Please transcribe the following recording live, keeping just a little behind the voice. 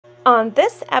On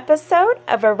this episode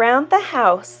of Around the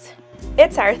House,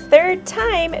 it's our third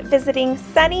time visiting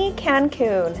sunny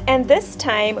Cancun, and this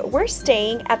time we're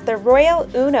staying at the Royal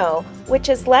Uno, which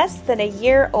is less than a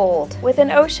year old. With an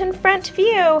oceanfront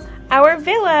view, our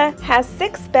villa has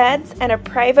 6 beds and a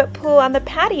private pool on the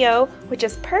patio, which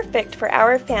is perfect for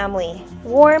our family.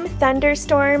 Warm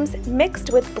thunderstorms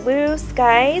mixed with blue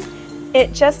skies,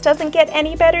 it just doesn't get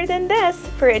any better than this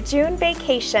for a June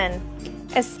vacation,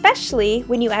 especially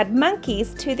when you add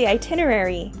monkeys to the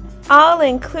itinerary.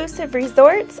 All-inclusive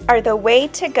resorts are the way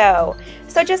to go.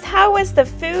 So just how was the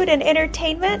food and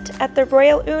entertainment at the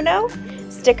Royal Uno?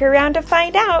 Stick around to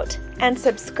find out and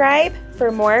subscribe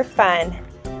for more fun.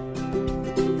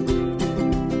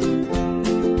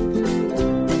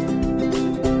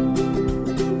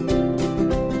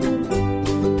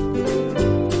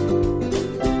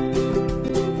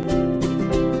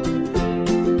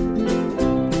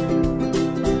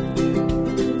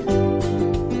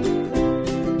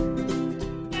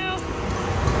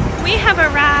 We have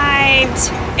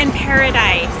arrived in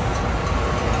paradise.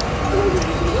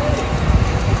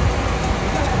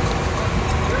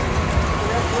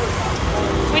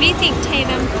 What do you think,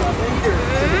 Tatum?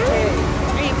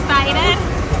 Are you excited?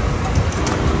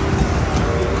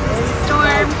 There's a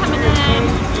storm coming in.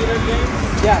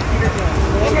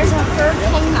 And there's a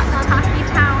hurricane at the Coffee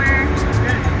Tower.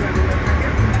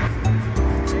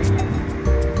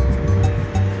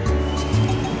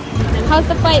 How's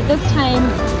the flight this time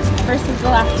versus the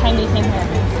last time you came here?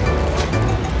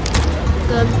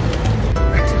 Good.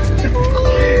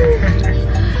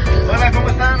 Hola, ¿cómo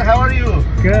están? How are you?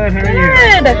 Good, how are you?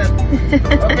 Good.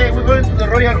 Okay, we're going to the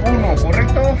Royal Uno,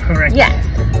 correcto? Correct. Yes.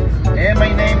 And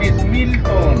my name is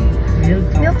Milton.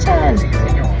 Milton. Sí,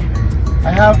 señor.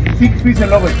 I have 6 fish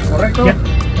and lovers, correcto? Yep,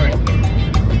 correct.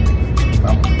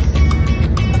 Vamos.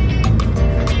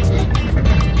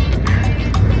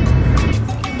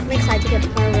 I'm excited to get to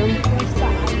our room.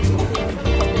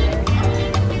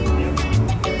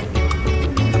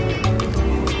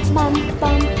 Bum,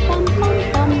 bum, bum, bum,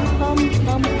 bum, bum,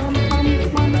 bum, bum, bum,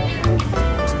 bum.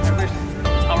 I wish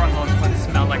our house would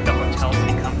smell like the hotels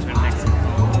we come to in Mexico.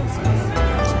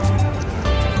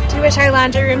 Do you wish our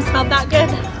laundry room smelled that good?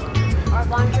 Our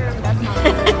laundry room does not.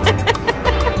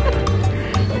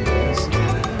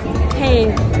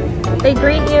 Hey, they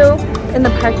greet you in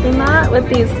the parking lot with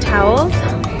these towels.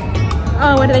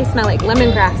 Oh, what do they smell like?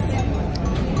 Lemongrass.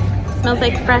 Smells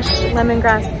like fresh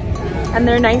lemongrass. And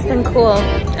they're nice and cool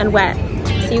and wet.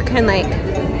 So you can like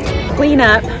clean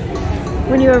up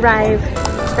when you arrive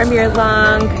from your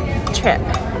long trip.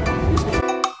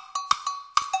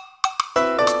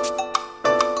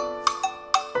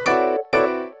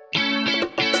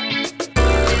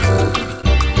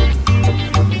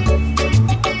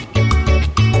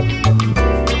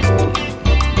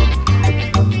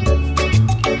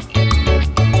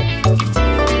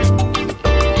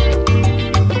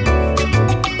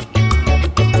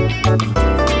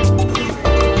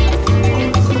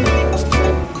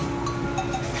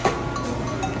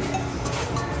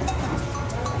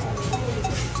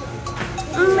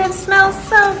 It smells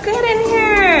so good in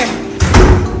here.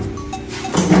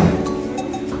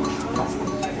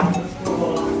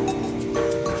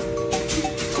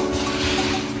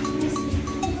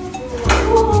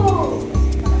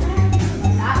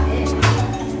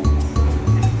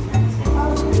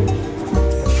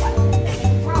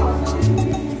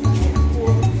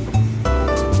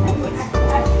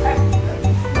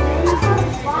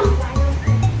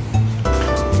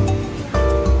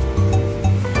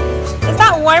 Is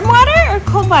that warm water or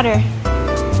cold water?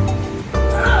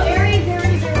 Very,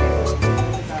 very, very.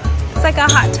 It's like a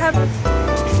hot tub.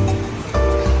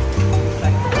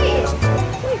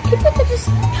 Wait, people could just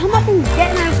come up and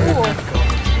get in our pool.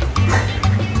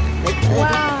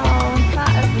 Wow,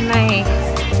 that is nice.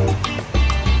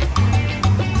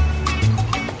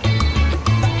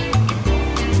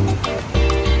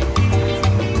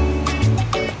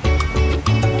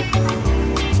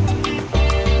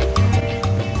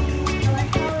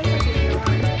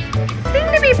 Sing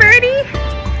to me, birdie.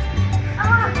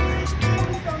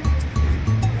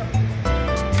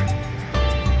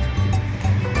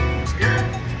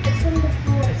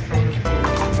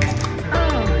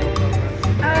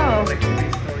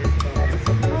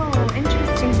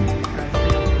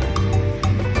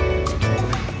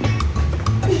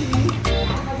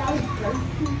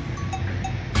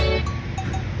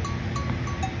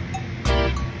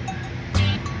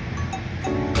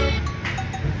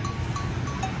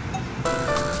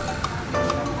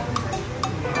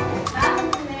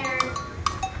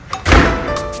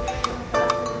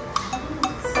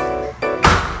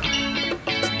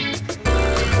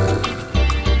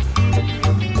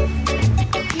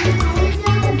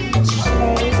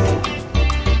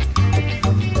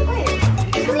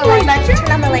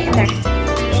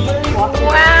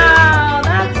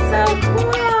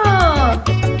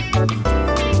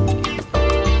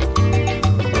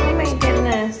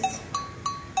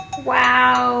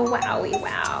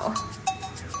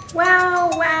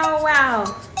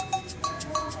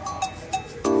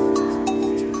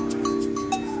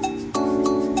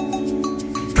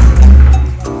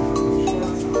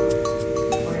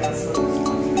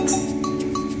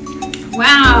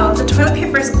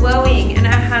 is glowing and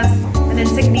it has an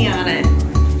insignia on it.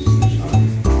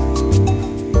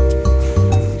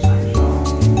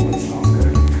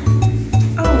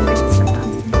 Oh, I just stepped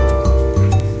on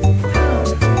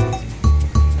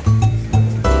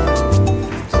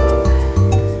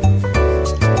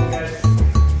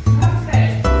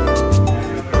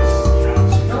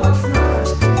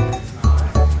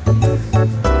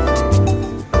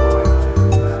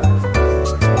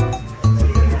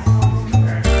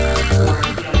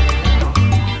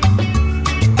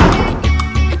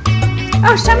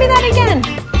Oh, show me that again.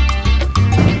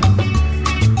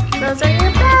 Those are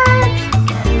your bags.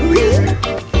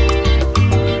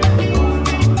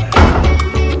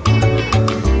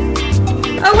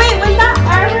 Oh wait, was that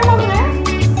our room over there?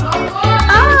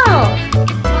 Oh.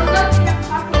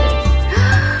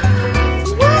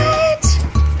 What?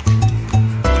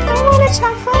 I want a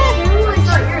chocolate.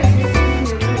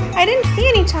 I didn't see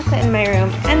any chocolate in my room.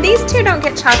 And these two don't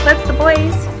get chocolates, the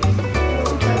boys.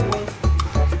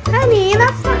 Honey,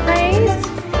 that's not nice.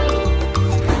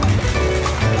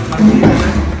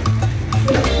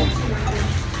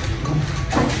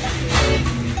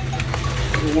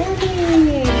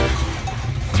 Yummy.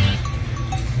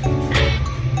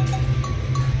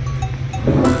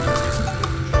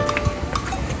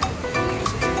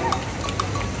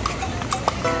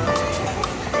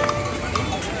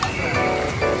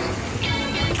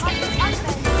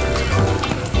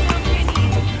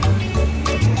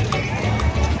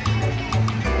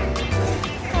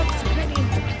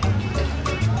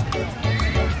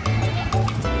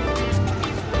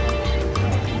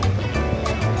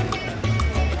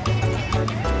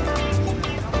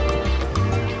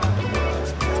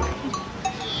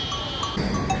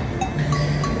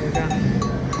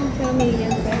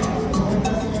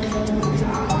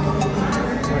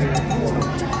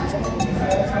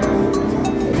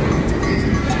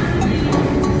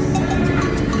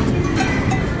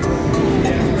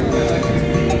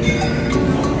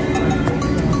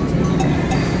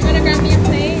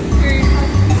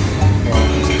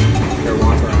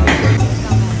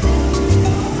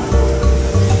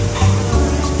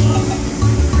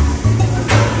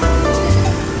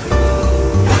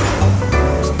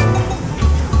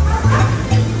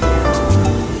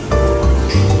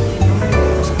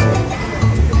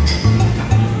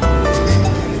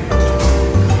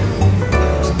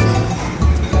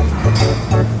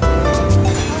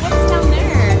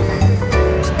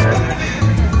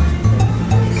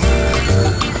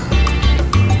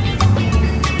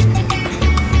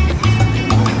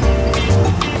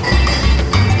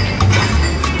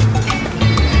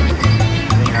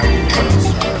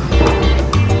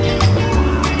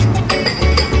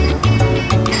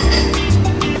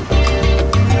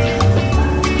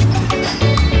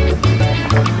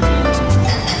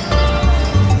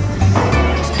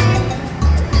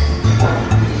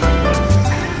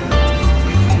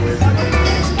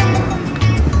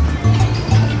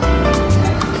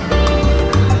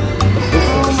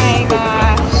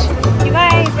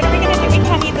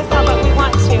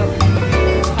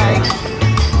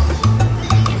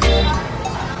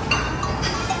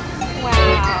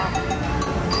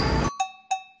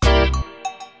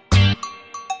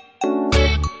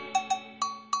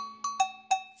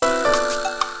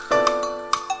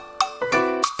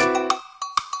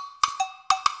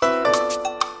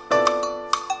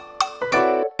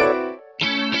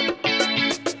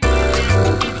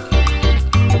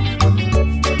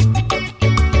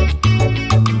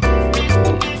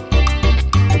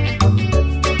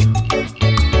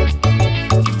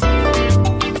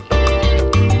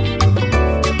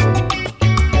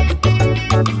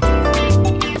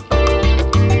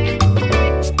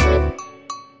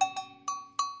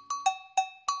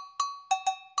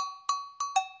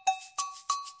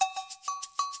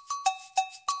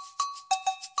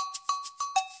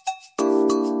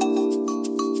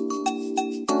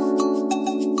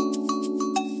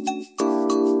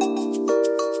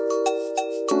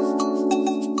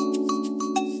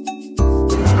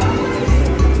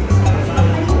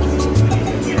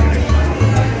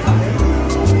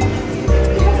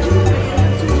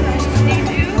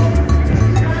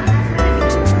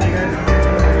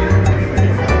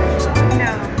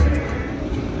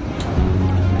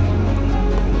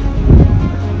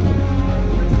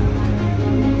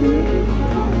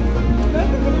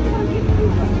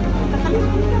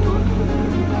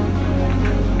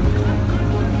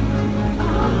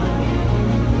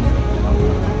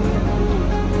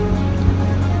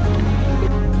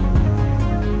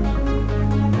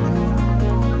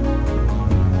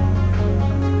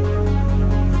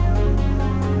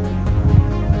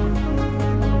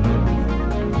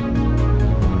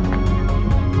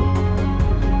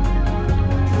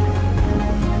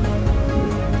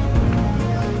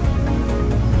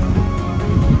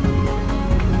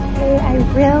 I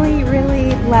really,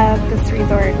 really love this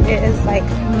resort. It is like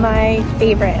my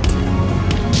favorite.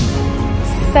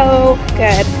 So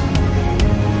good.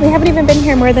 We haven't even been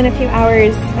here more than a few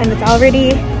hours and it's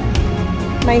already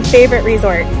my favorite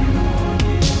resort.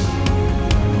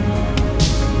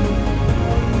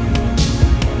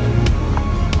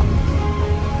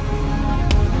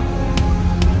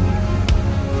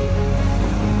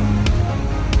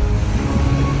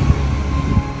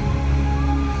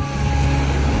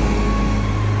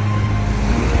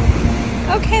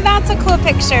 Okay, that's a cool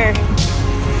picture.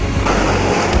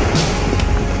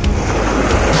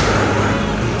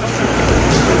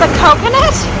 It's a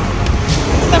coconut?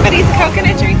 Somebody's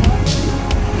coconut drink?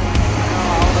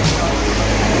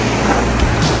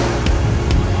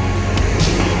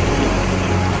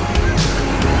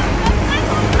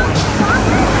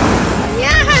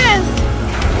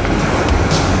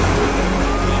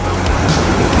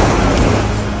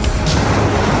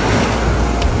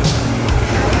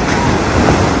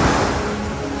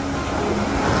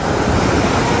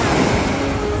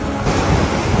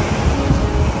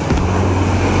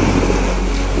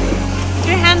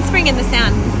 In the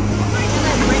sand.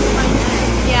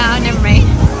 Yeah, oh, never mind.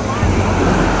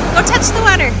 Go touch the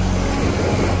water.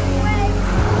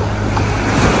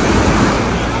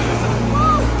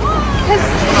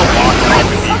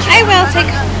 I will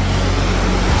take.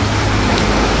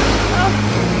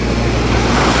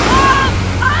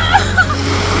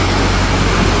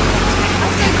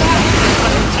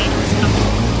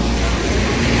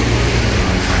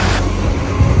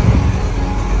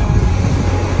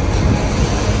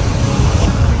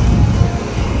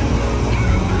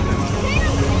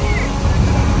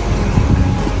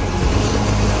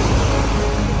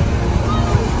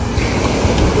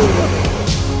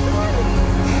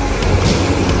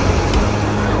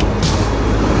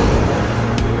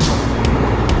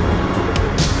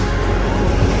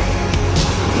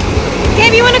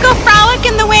 You want to go frolic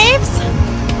in the waves?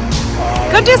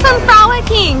 Go do some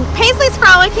frolicking. Paisley's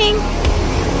frolicking.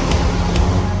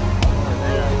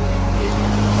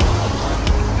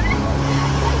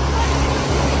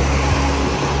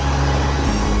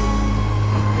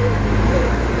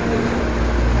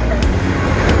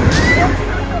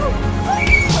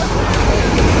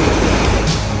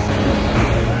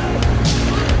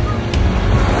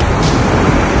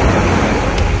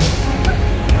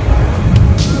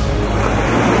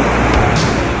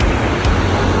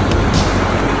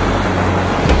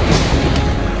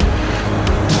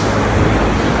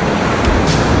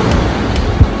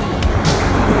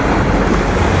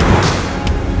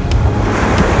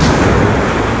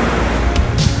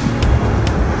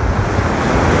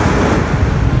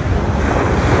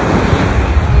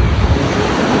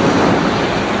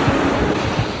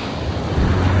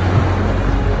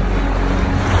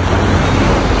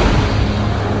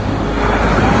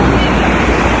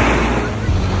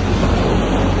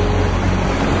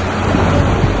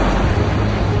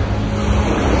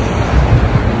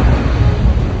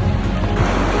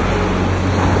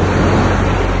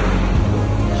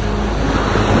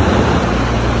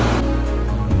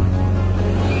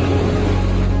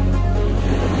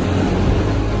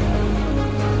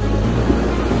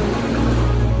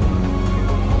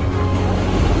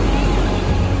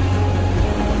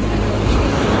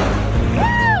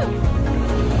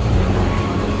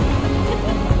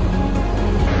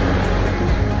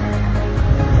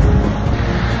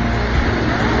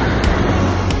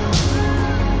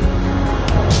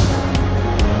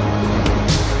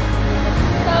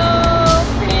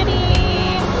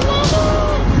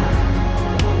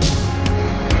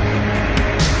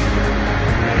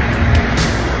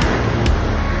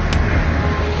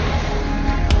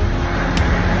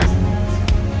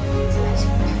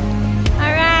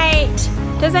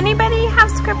 Does anybody have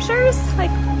scriptures?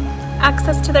 Like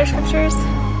access to their scriptures?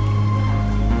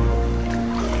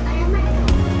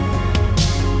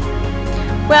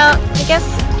 Well, I guess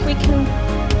we can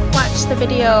watch the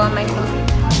video on my phone.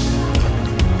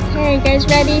 Okay, are you guys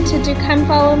ready to do Come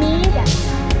Follow Me? Yes.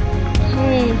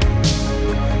 Okay.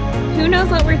 Who knows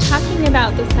what we're talking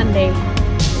about this Sunday?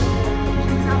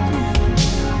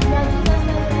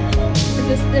 Is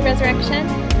this the resurrection?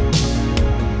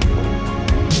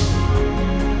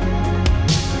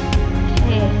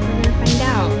 Okay, we're gonna find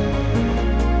out.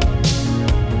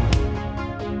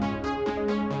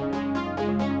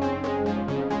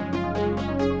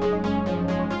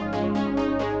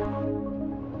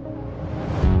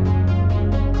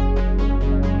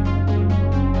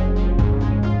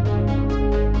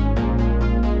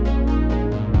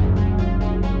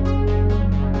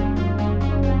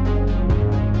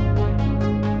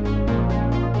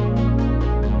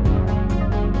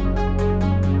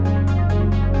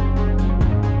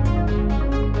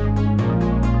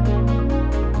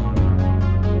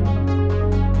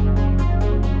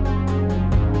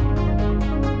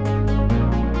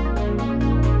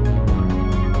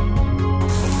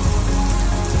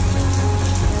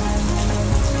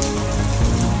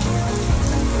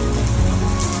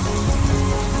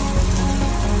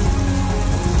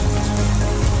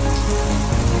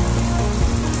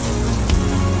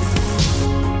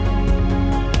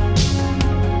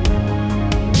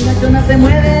 personas se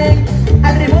mueven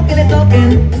al ritmo que le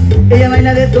toquen. Ella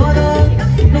baila de todo,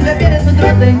 nunca pierde su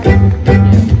trote.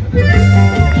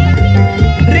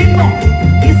 Ritmo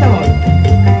y sabor,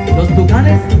 los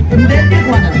tucanes de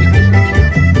Tijuana.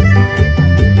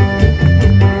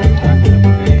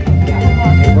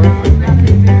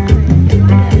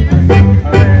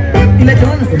 Y la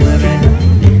chona se mueve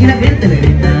y la gente le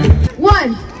grita. 1,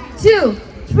 2,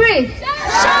 3.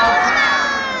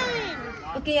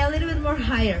 Okay, a little bit more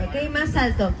higher, okay? Más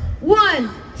alto. 1,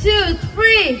 2,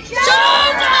 3.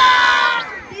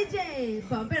 DJ,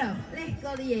 pump it up. Let's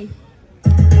go, DJ.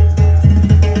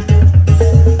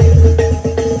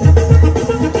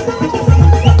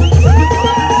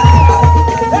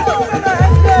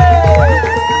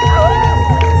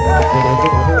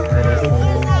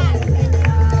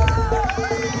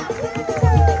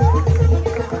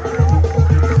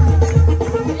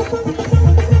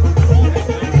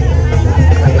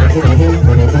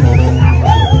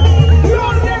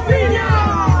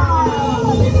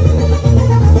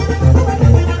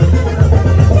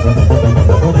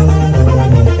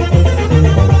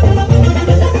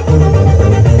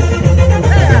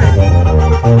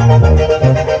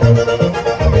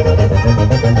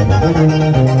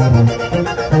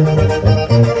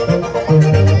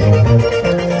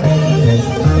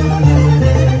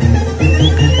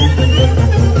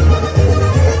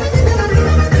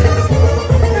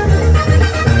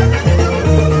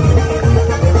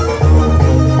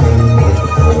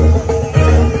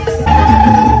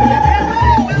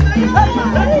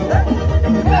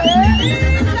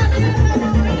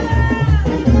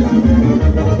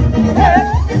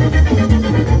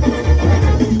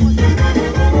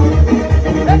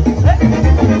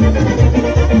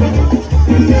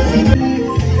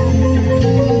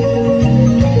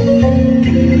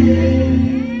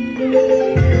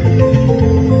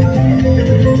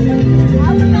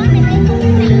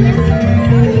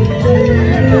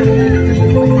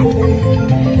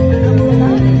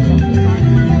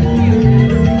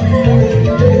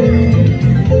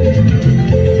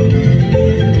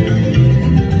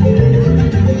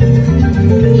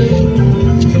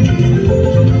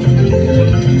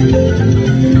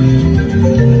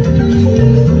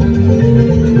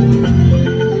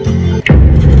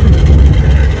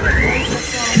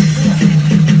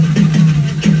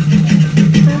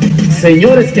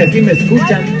 Señores que aquí me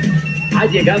escuchan, ha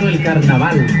llegado el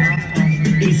carnaval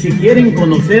y si quieren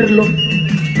conocerlo,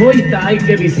 Coita hay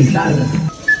que visitar.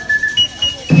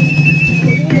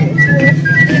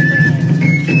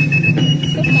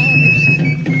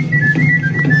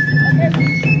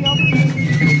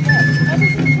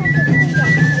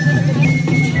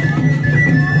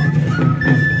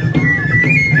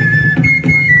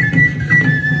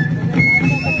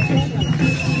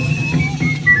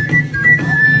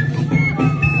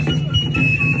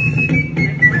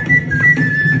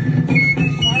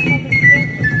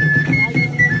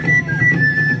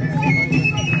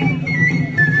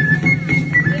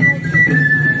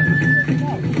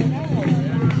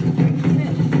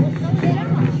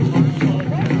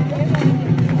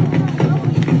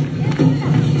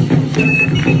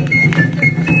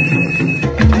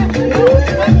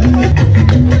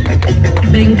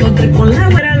 Me encontré con la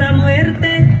güera la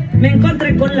muerte, me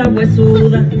encontré con la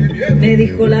huesuda. Me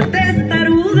dijo la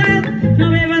testaruda,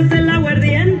 no bebas el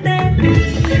aguardiente.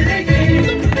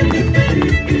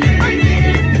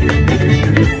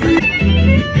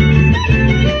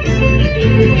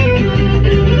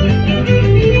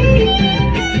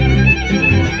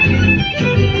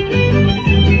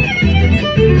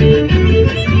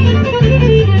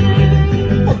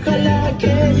 Ojalá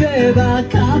que llueva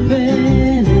café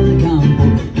en el campo,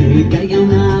 que caiga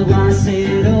un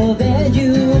aguacero de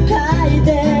yuca y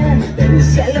del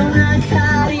cielo una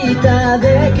carita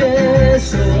de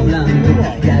queso blanco,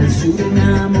 y al sur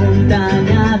una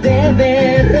montaña de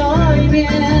berro y miel.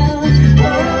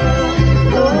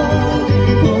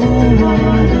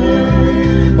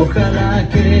 Ojalá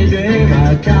que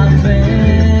llueva café.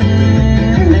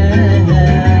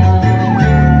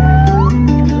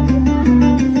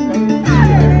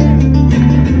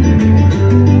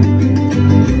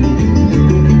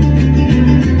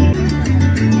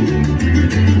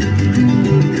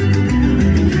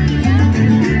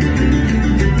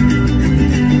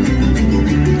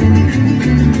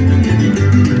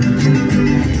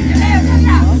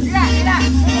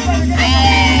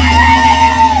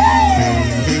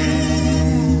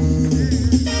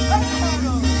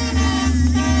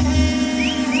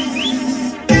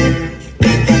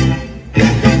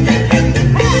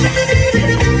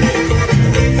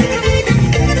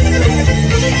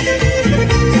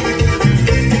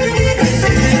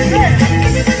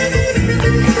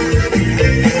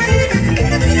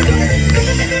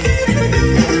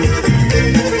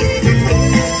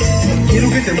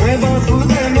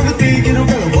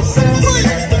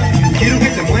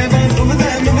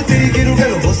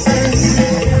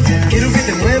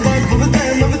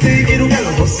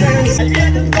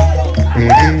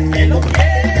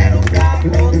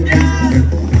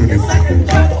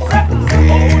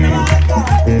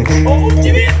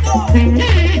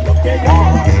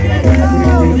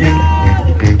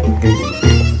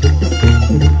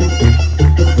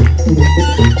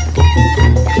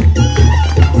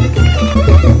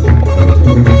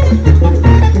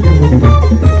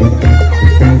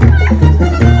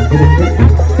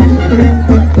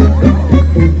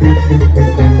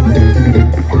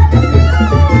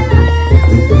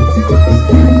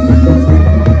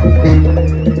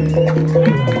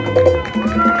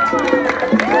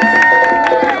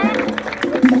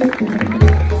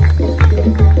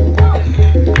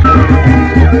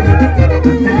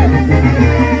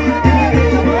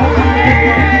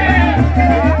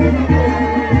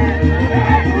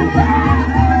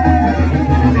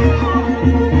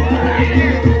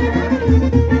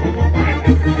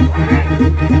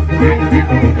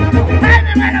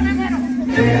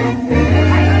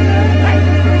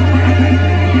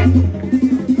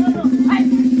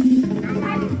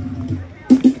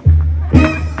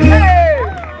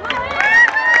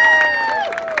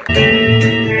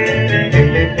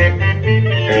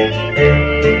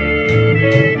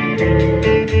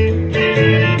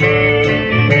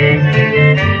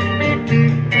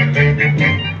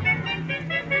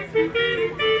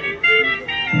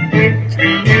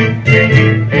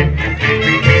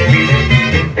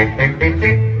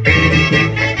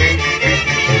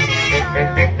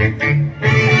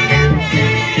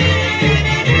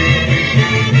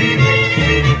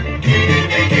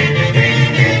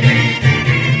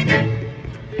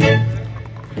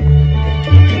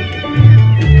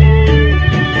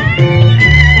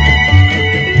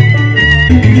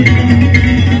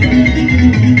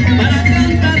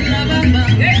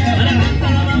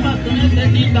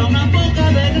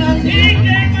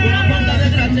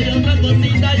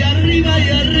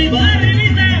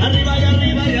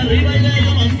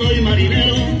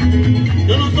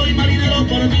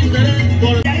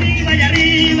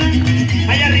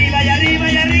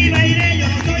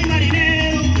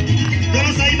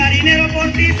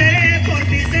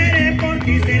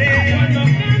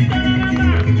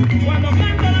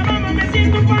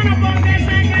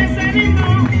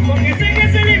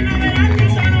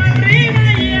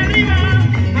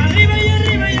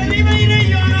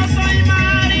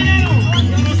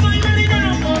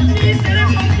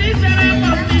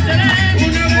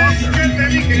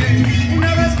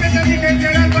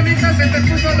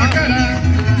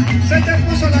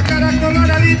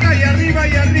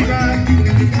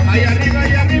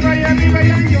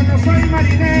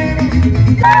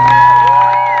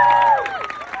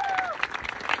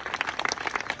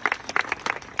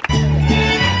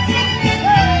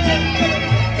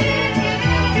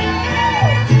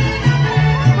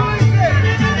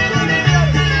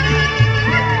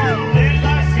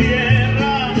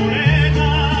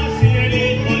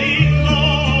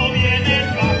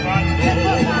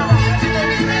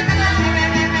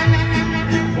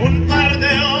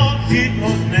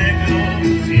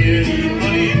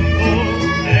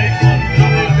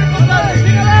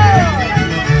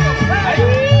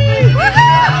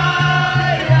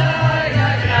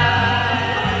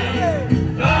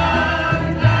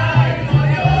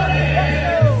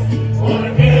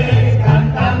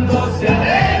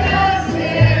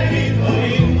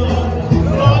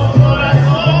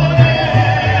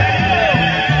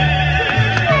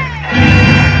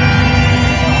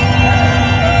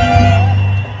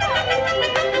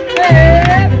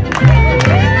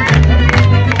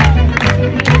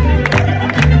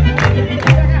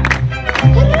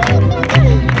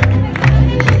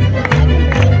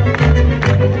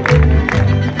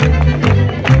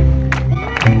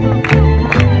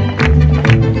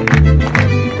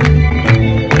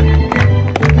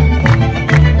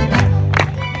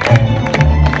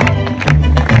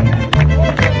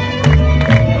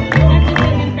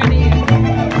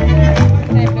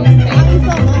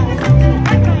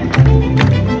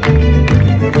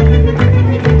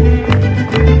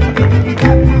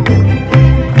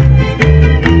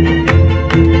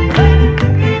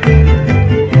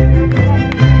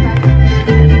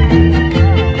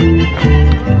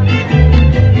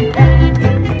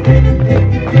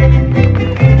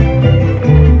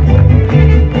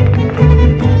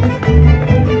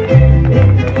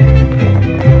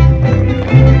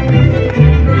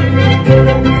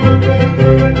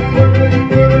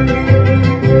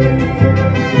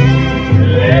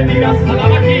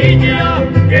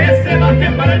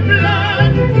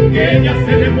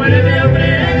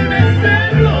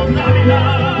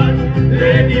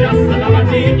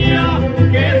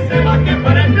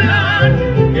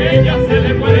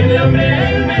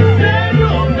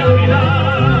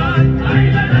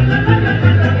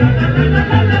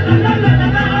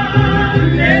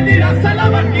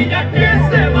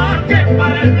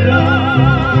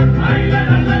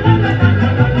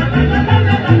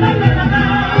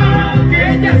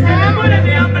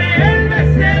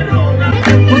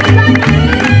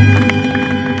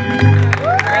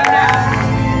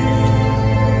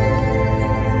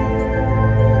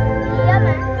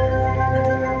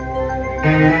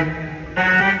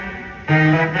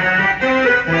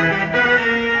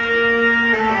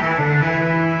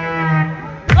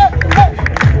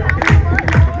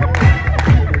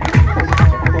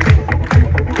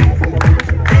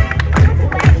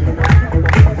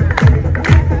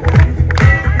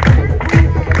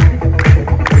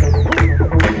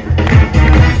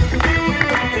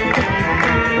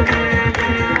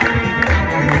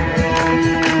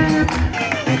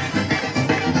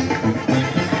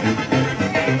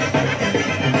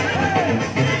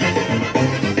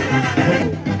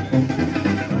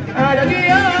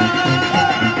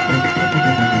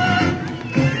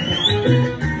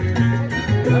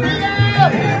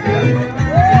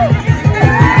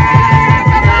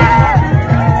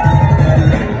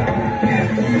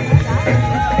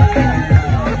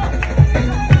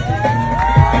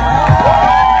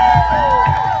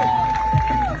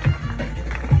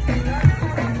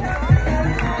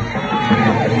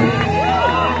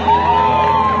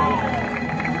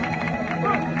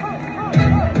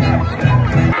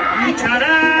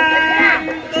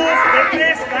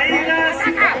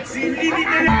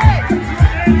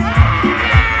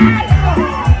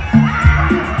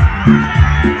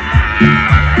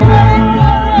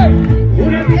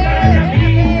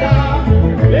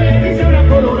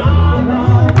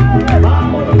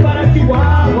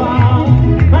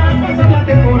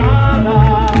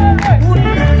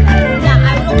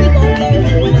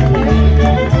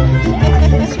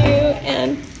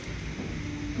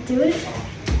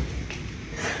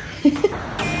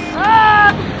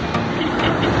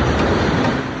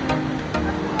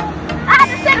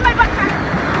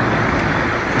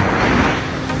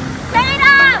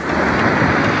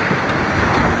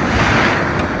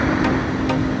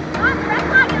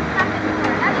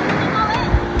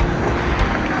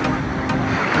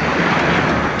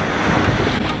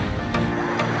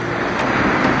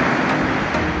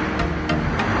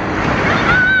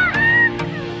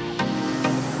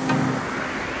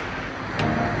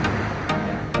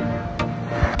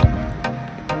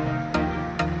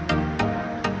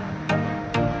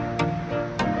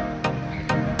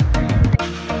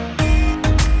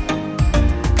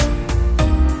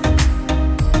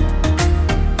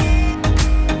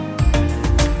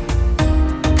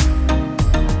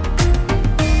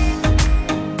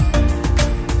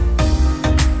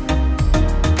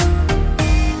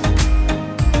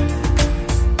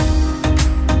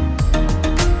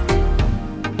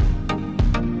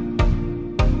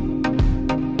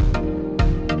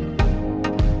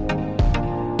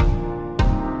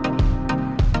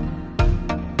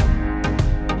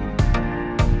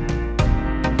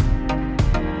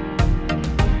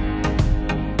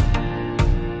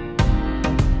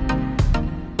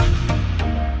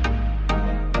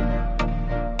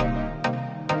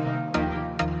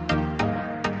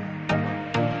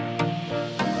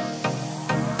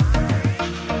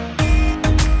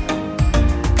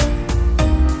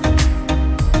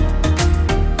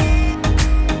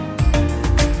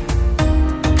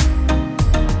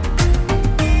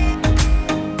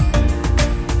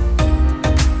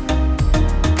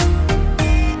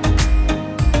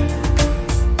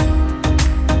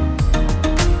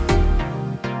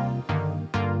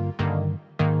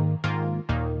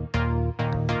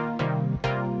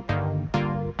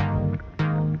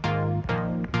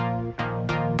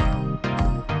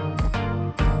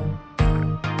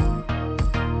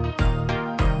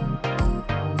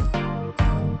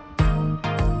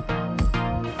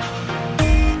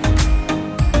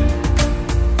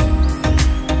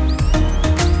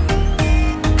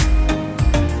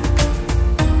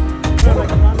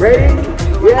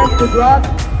 this run.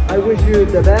 I wish you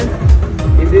the best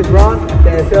in this run.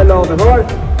 Te deseo lo mejor.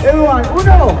 Everyone, 1,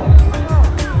 2,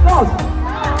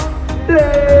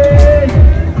 3.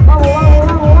 Vamos, vamos,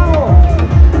 vamos, vamos.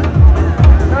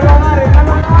 No lo agarres, no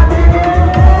lo agarres.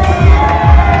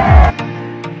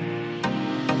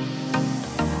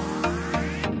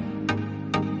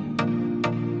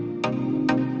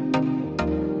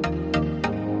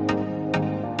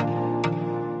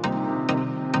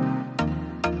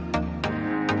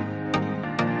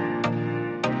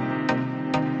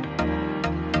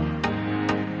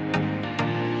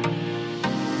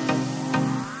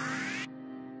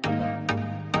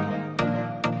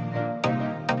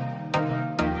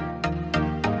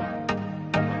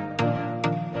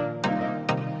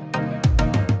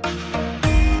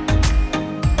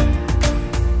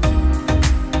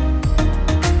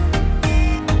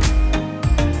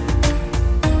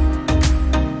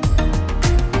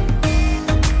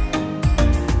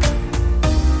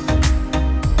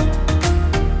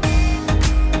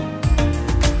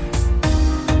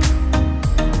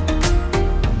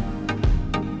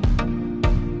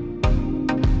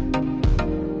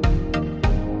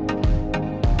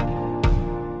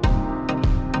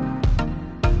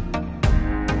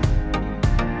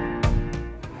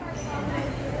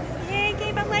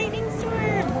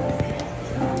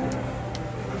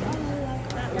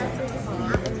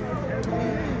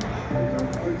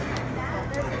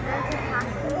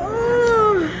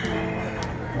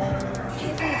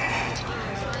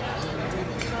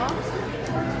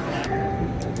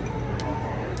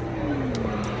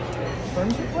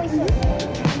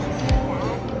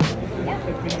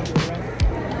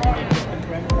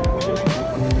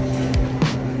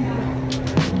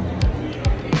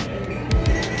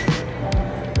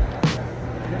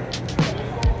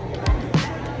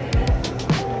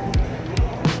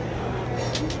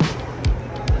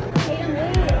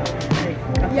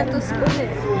 You have to split it.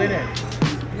 Split it.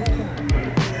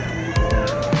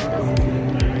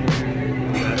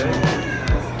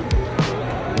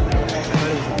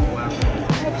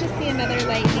 Let's just see another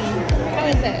lightning. How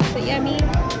is it? Is it yummy?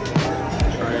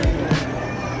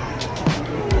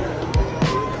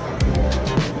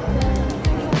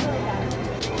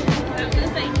 That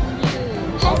was like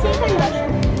huge. I'll see if I'm Russian.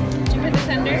 Did you put this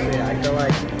under? Yeah, I feel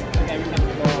like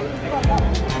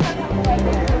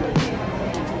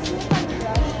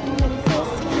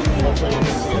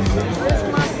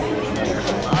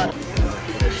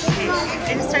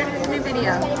I just started a new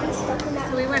video.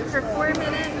 So we went for 4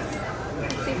 minutes.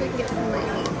 Let's see if we can get some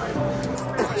lightning.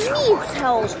 He needs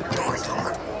help.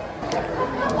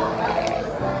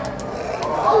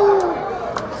 Oh,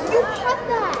 you cut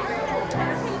that.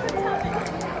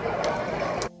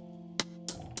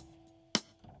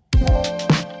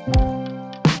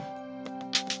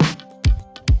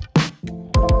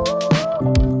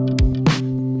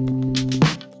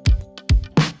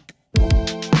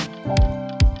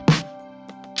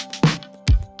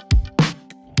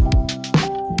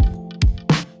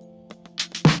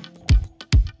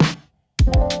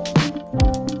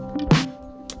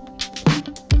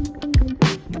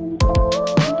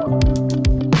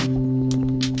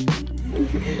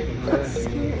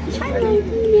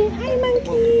 Hi,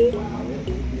 monkey.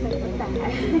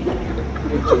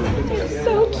 It's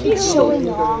so cute. It's showing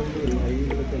off.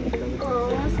 Oh,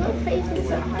 his face is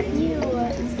so cute.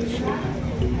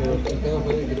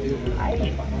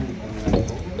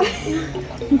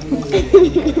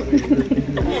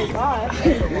 Oh gosh.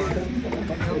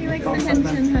 He likes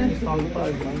attention, huh?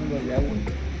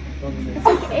 It's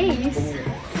like Ace.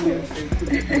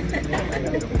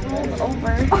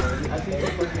 Over.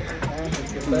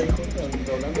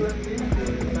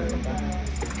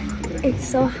 It's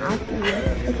so happy.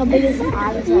 Look how big his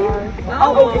eyes are.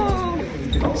 Oh!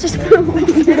 It's just for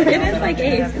It is like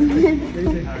Ace.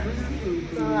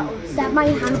 That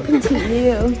might happen to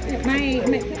you. It might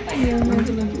fit by you.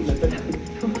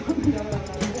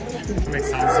 Makes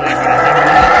sense. So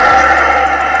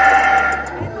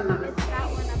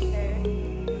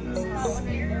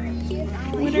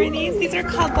What are these? These are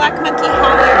called black monkey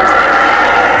howlers.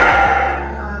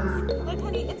 Look,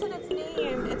 honey, it's in its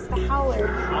name. It's the howler.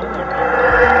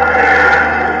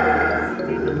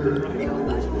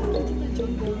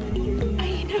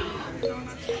 I know.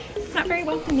 It's not very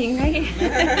welcoming, right? He's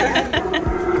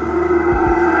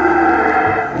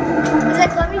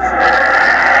like, let me see.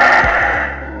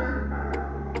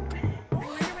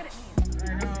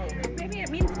 Maybe it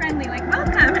means friendly, like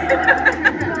welcome.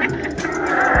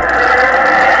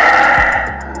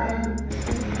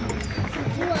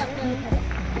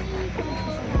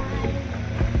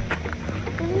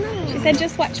 She said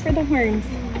just watch for the horns.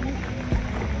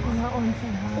 That one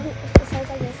said hi.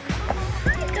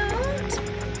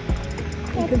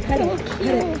 can pet it.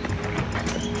 Pet it.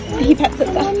 He pets it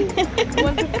though.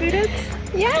 Want to feed it?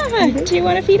 Yeah. Do you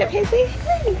want to feed it, Paisley?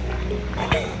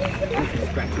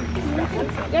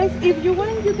 Guys, if you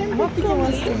want, you can put some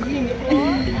leaves.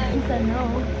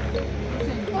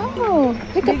 Oh,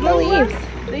 pick up the leaves.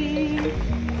 They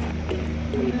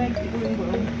like the green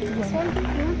one. This one? You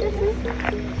know what this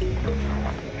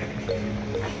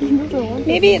is?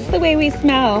 Maybe it's the way we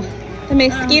smell. The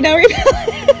mosquito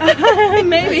repellent.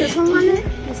 Maybe. Is this one on it?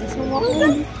 Is this one on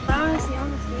it? I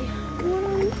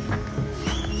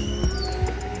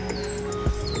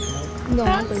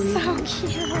want to see. That's so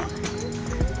cute.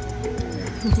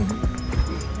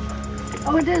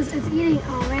 Oh, it is. It's eating.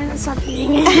 Oh man, it stopped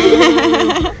eating it.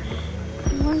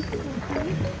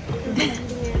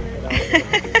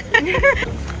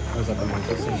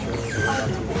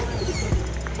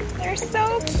 They're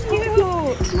so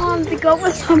cute. Mom, the goat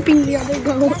was humping the other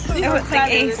goat. Oh, it's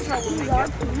like Ace.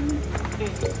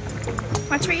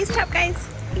 Watch where you step, guys.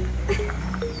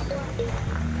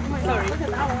 Sorry. Look at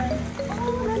that one.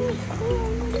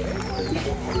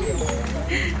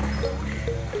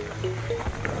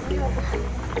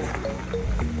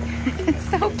 It's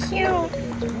so cute.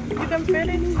 You can feed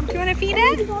it. Do you want to feed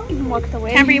it? He walked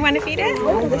away. Amber, you want to feed it?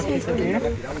 Oh, this one's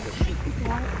good.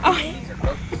 Oh.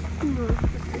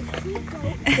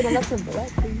 That's a black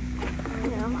thing.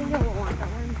 Yeah, I'm thinking I won't want that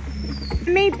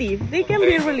one. Native, they can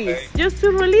be released. Just to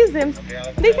release them,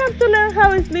 they have to learn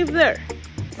how to live there.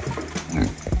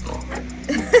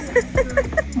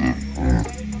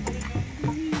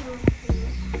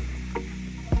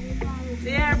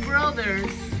 They are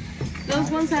brothers. Those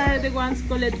ones are the ones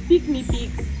called pygmy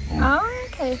pigs. Oh,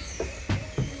 okay.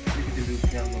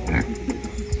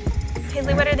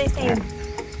 Paisley, what are they saying?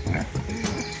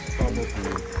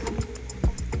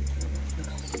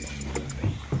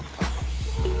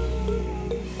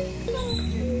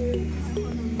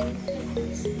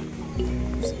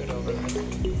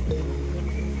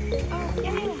 Oh,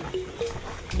 yeah.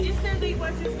 You said they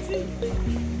watch us too.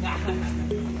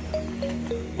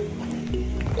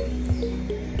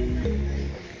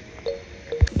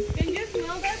 Can you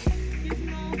smell that? It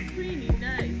smells pretty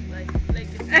nice, like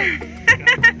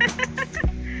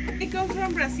It comes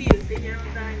from Brazil, they are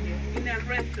daño, in a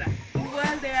red flag.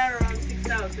 Well, they are around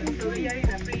 6,000, so they are in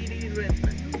a pretty red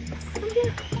flag.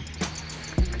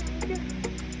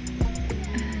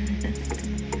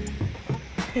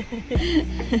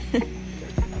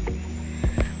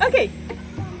 Okay.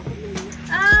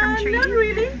 Not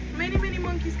really. Many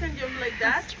monkeys can jump like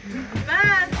that.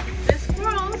 But the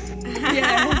squirrels.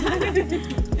 Yeah.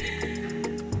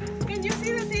 Can you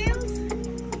see the tails?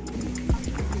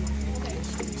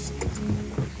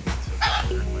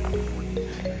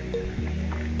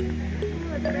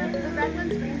 The red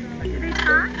one's rainbow. Did they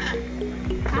talk?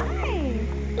 Hi.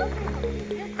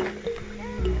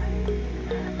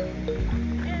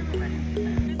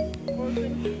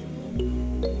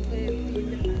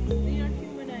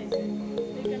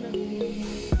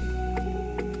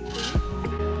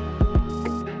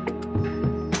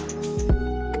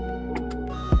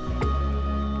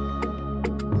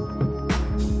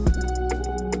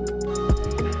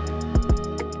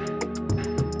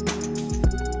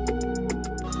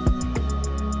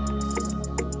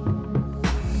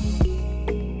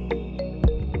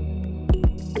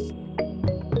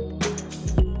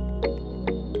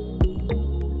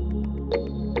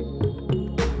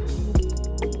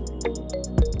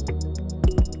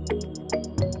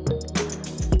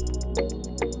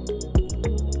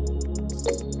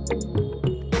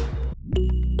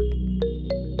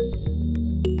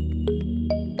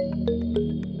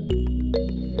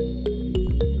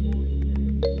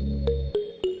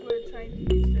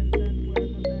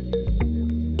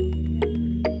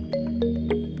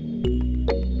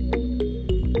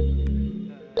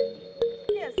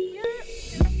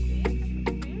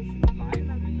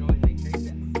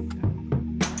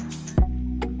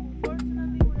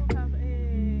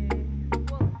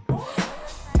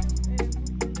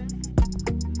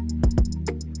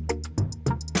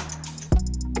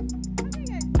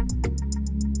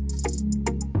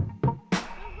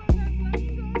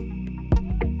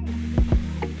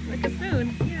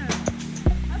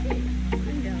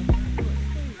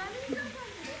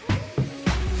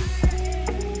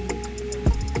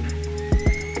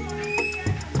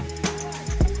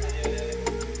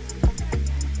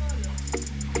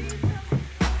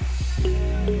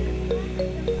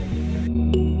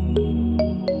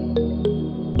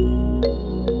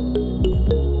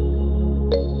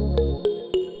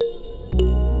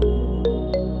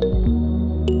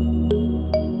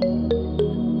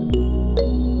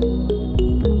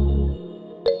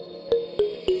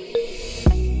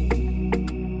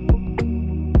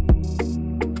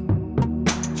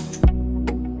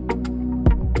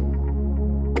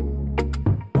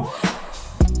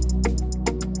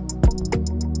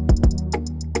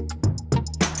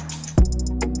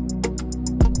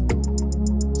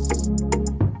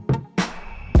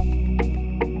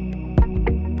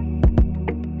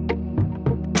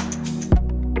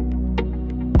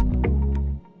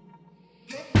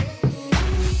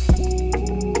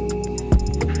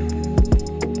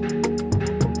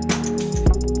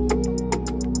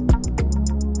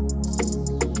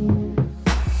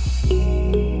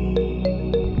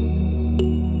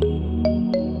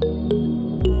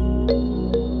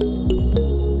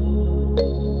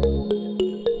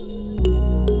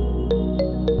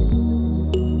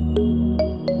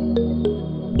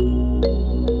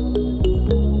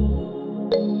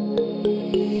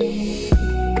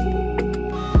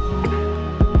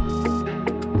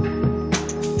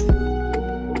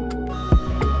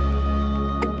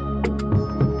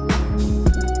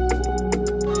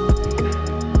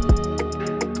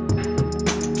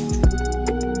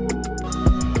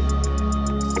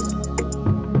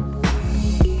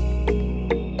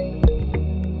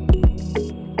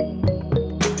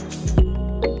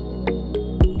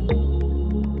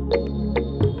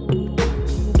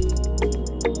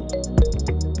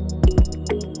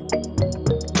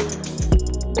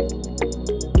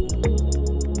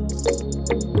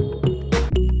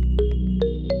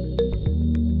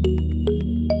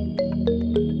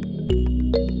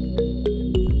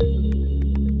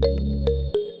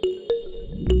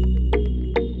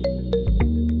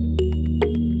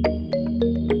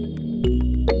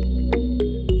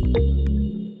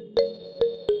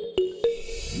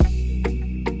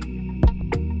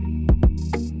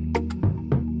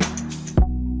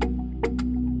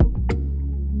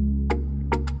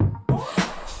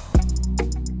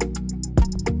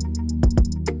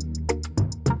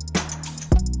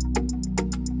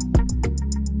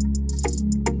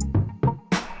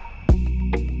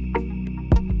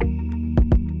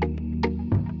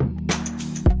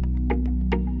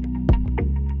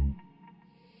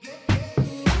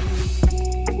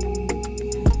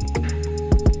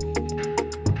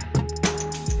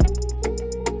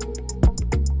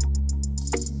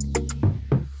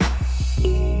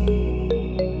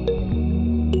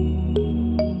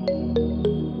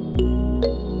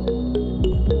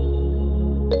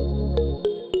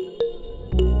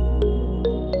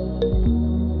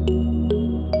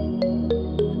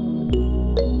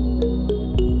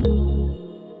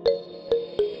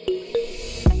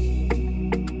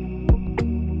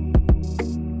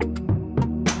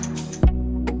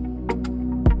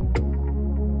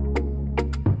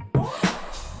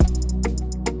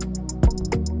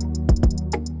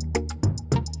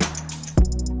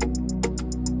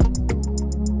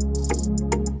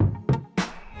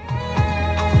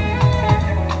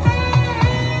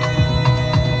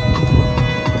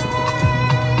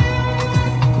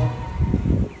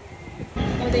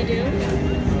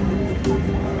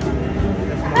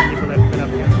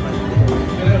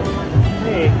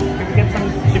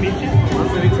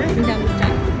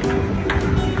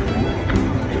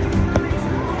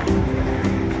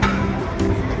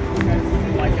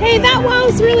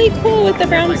 really cool with the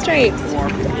brown Like stripes. 4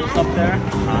 pools up there,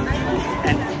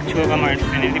 and 2 of them are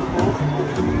infinity pools.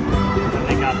 And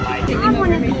they got light. I have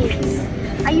one of these.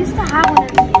 I used to have one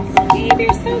of these. Babe,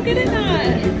 you're so good at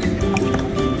that.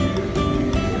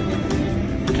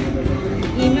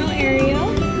 Emo Ariel.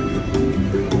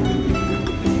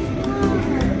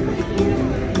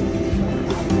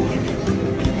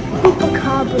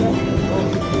 Chupacabra.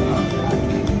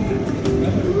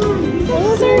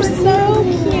 Those are so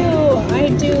cute. I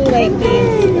do like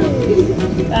these.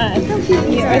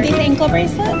 Are these ankle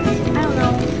bracelets? I don't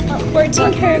know.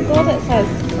 14 karat gold, it says.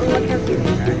 Look how cute.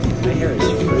 My hair is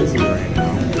frizzy right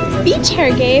now. Beach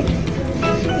hair, Gabe.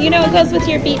 You know what goes with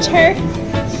your beach hair?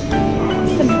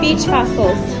 Some beach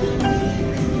fossils.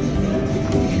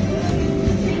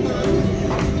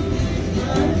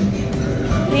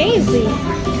 Crazy.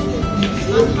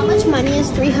 How much money is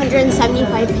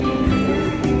 375?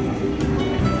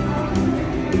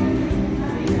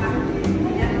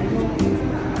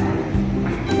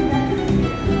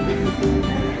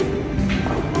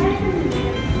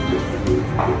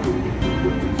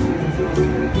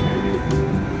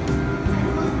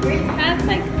 That's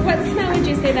like, what smell would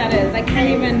you say that is? I can't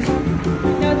even,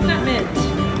 no, it's not mint.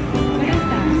 What is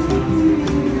that?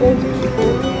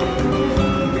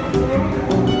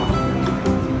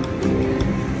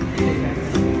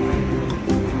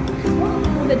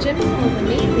 Oh, the gym smells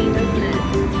amazing, doesn't it?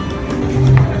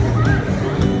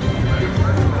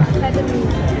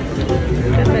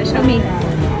 Good, but show me.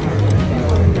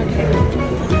 Okay.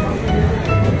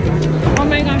 Oh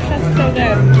my gosh, that's so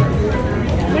good.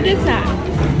 What is that?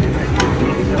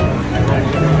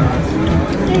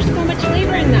 There's so much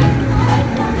flavor in that.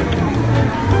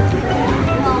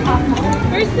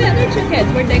 Where's the other 2 kids?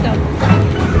 Where'd they go?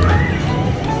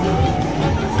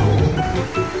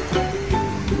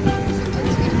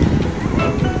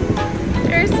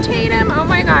 There's Tatum. Oh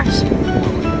my gosh.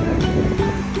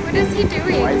 What is he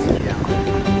doing?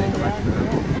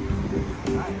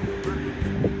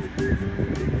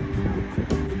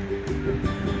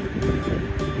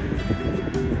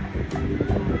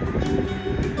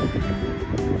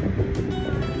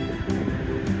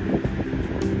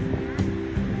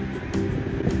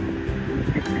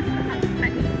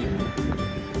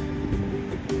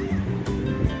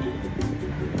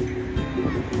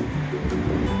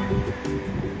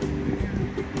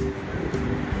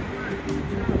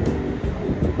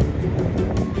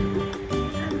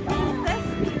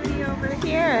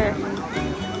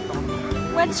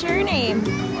 What's your name?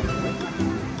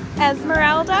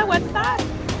 Esmeralda? What's that?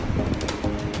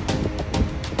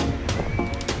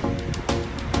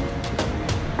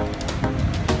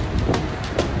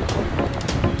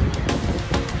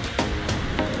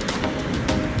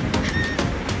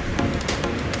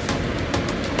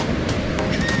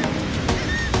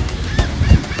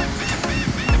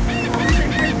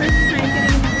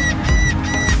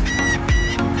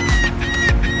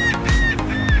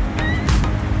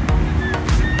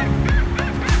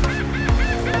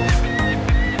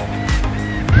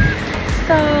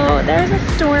 There's a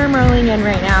storm rolling in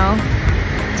right now.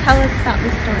 Tell us about the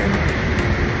storm.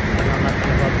 I know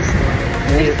nothing about the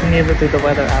storm. Neither do the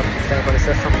weather app there, but it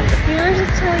says something different. You were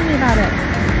just telling me about it.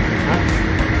 Huh?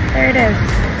 There it is.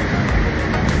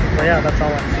 But yeah, that's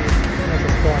all I see. There's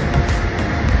a storm.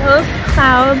 Those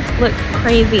clouds look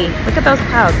crazy. Look at those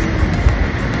clouds.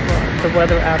 Well, the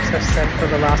weather apps have said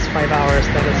for the last 5 hours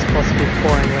that it's supposed to be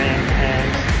pouring rain, and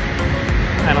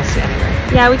I don't see any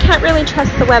rain. Yeah, we can't really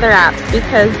trust the weather apps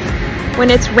because when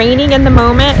it's raining in the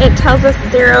moment, it tells us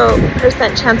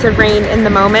 0% chance of rain in the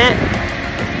moment.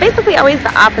 It's basically always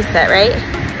the opposite, right?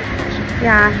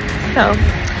 Yeah, so,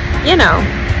 you know.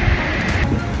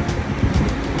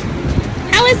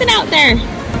 How is it out there?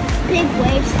 Big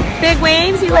waves. Big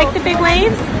waves? You like the big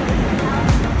waves?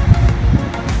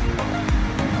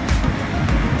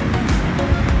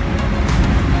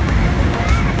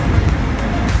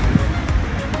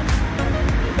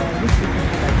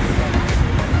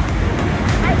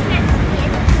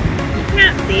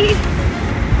 See?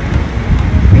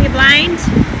 Are you blind?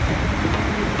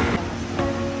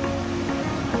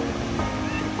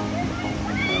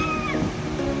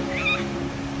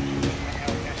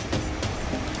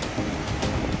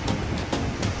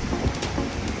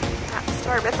 That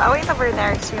storm, it's always over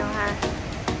there too, huh?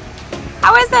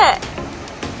 How is it?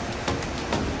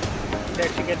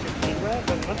 Did you get your feet wet?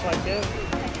 Doesn't look like it.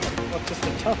 Well, just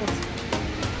the toes.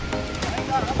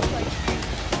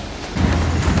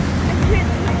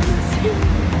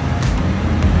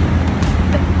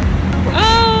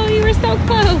 Oh, you were so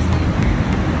close.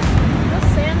 The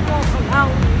sand won't come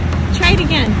out. Try it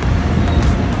again.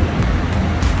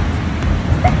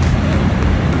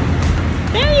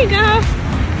 you go. I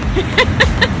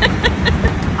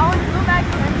want to go back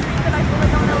to Lindsey, but I feel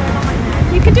like I'm gonna land on my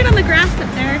neck. You can do it on the grass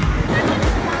up there.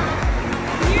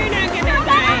 You're not gonna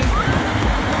die.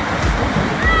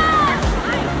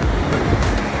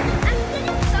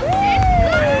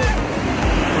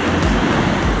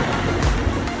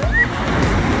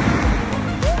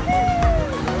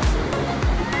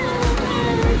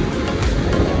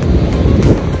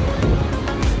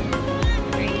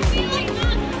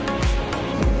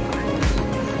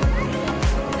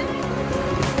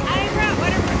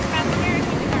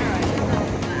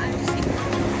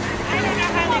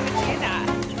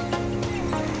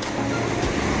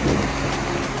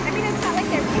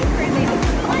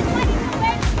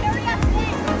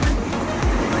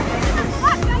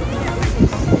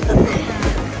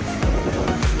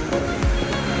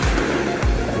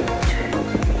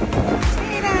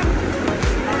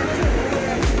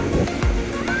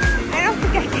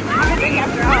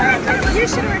 You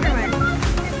should order one.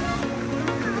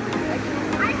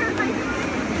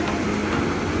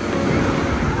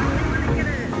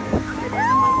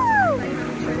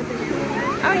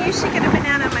 Oh, you should get a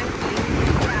banana monkey.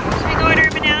 Should we go order a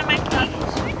banana monkey?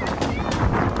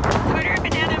 Order a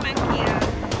banana monkey.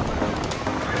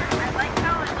 I like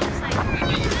how it looks like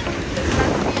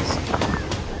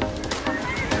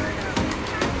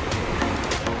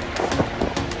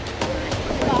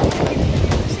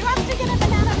she wants to get a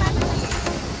banana monkey.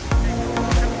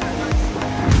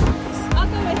 I'll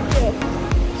go with you.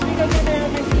 Should we go get a banana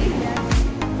monkey? Yes.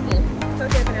 Let's go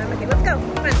get a banana monkey. Let's go.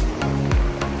 Come on.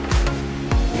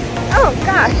 Oh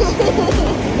gosh.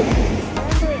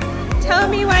 Tell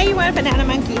me why you want a banana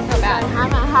monkey so bad. I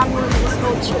haven't had one this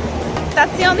whole trip.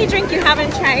 That's the only drink you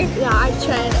haven't tried? Yeah, I've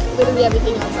tried literally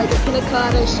everything else, like a pina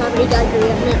colada, strawberry daiquiri,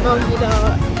 a mint mojito,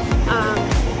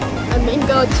 a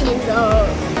mango tango.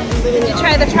 Did you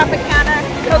try the Tropicana,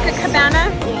 Coca Cabana?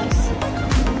 Yes.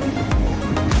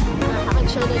 I haven't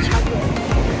tried the chocolate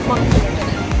monkey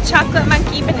banana. Chocolate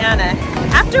monkey banana.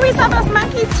 After we saw those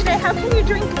monkeys today, how can you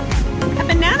drink a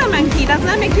banana monkey? Doesn't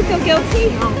that make you feel guilty?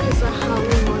 No, because the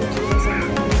Halloween monkey is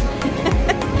amazing.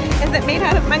 Is it made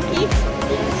out of monkey?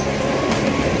 Yes.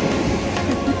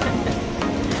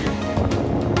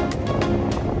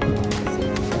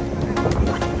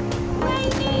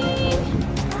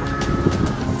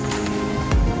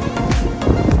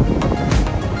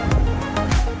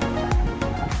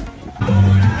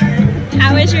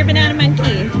 How is your banana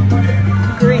monkey?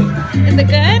 Great. Is it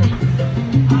good?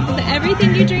 Is it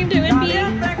everything you dreamed it would be?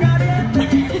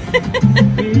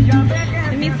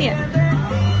 Let me see it.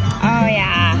 Oh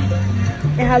yeah.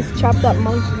 It has chopped up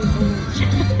monkeys in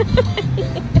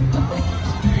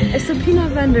it. It's a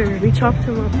peanut vendor. We chopped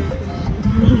him up.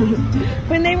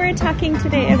 When they were talking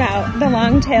today about the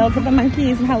long tails of the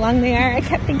monkeys and how long they are, I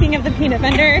kept thinking of the peanut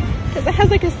vendor because it has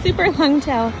like a super long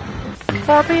tail.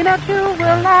 For peanuts you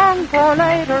will long for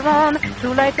later on.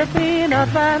 Too late the peanut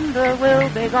vendor will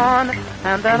be gone,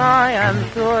 and then I am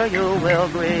sure you will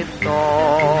grieve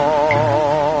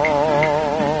sore.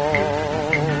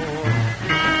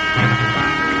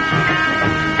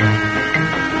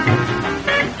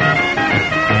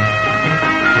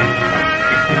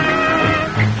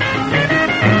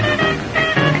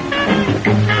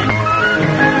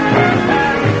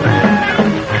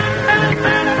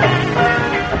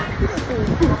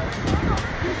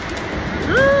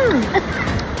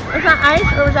 Is that ice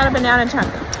or was that a banana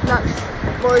chunk?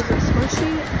 Was it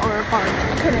smushy or hard?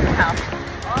 I couldn't tell.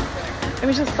 It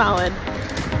was just solid.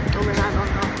 Oh my god, I don't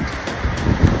know.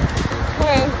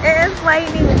 Hey, it is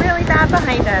lightning really bad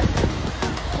behind us.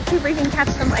 Let's see if we can catch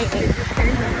some lightning.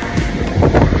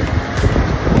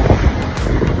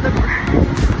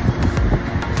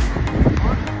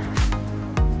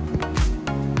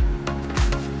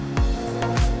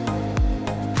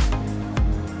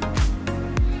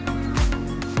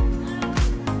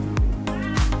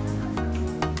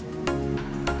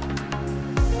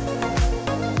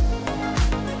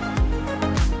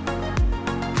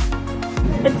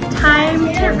 It's time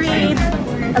to read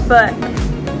a book.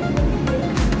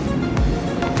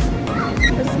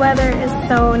 This weather is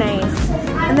so nice.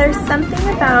 And there's something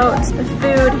about the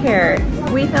food here.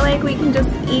 We feel like we can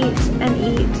just eat and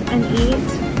eat and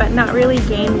eat, but not really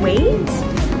gain weight.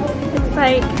 It's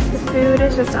like the food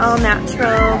is just all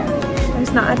natural.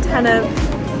 There's not a ton of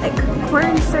like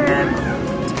corn syrup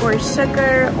or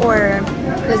sugar or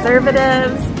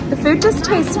preservatives. The food just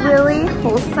tastes really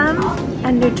wholesome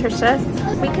and nutritious.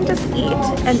 We can just eat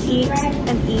and eat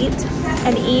and eat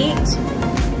and eat.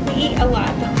 We eat a lot,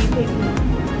 don't we, Peyton?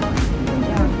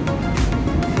 Yeah.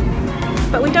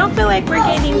 But we don't feel like we're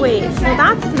gaining weight, so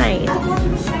that's nice.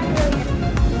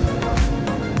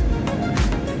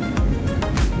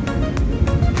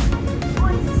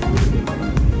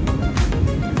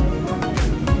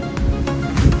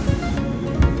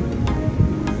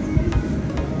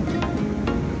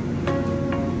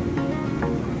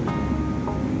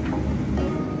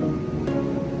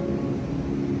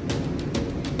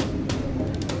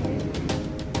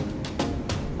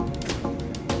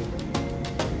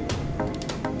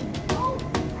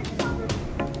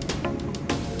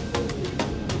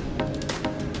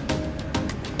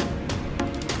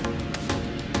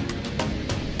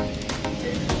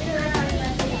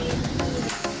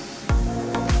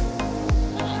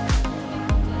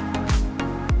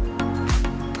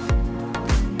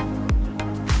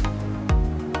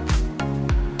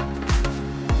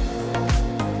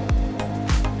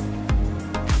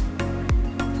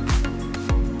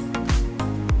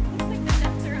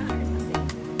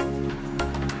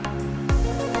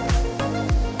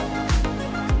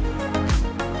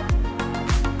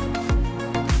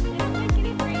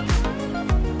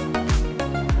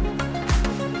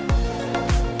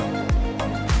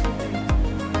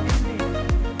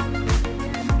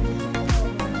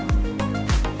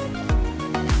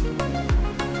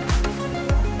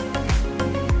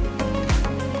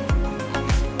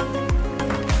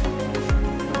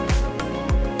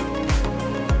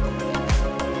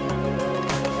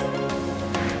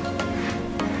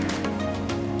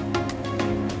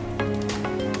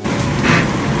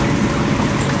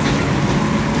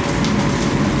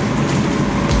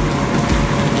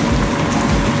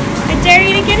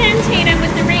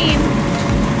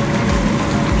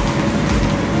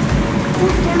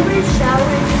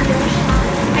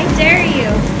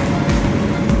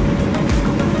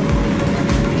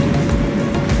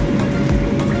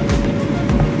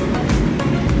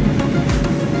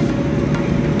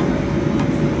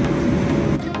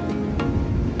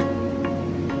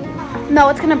 No,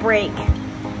 it's gonna break.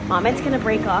 Mom, it's gonna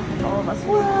break off if all of us.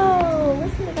 Whoa,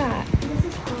 listen to that.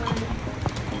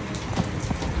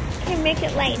 Okay, make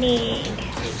it lightning.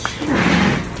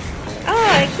 Oh,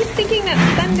 I keep thinking that's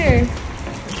thunder.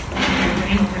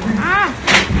 Ah!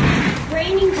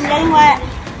 Raining. I'm getting wet.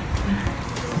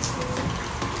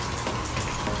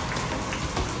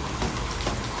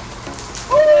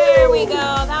 There we go.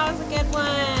 That was a good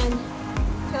one.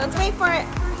 Okay, let's wait for it.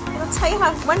 It'll tell you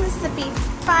how 1 Mississippi,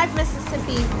 5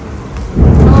 Mississippi.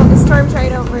 Oh, the storm's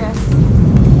right over us.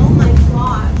 Oh my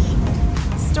gosh.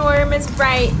 Storm is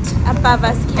right above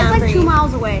us, It's Camry. like 2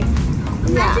 miles away.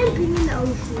 Imagine being in the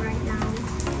ocean right now.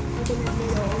 Like in the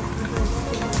middle of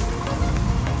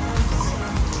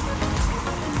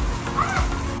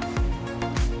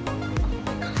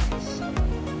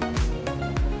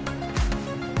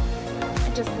I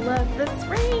just love this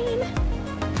rain.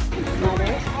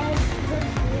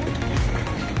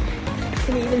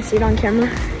 Can you even see it on camera?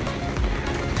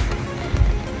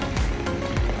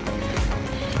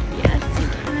 Yes, you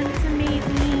can. It's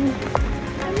amazing.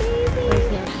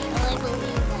 Amazing. I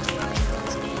believe that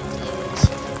Ryan's man is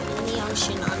in the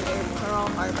ocean under Pearl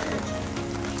Harbor.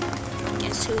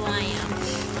 Guess who I am?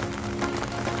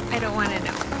 I don't want to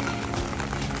know.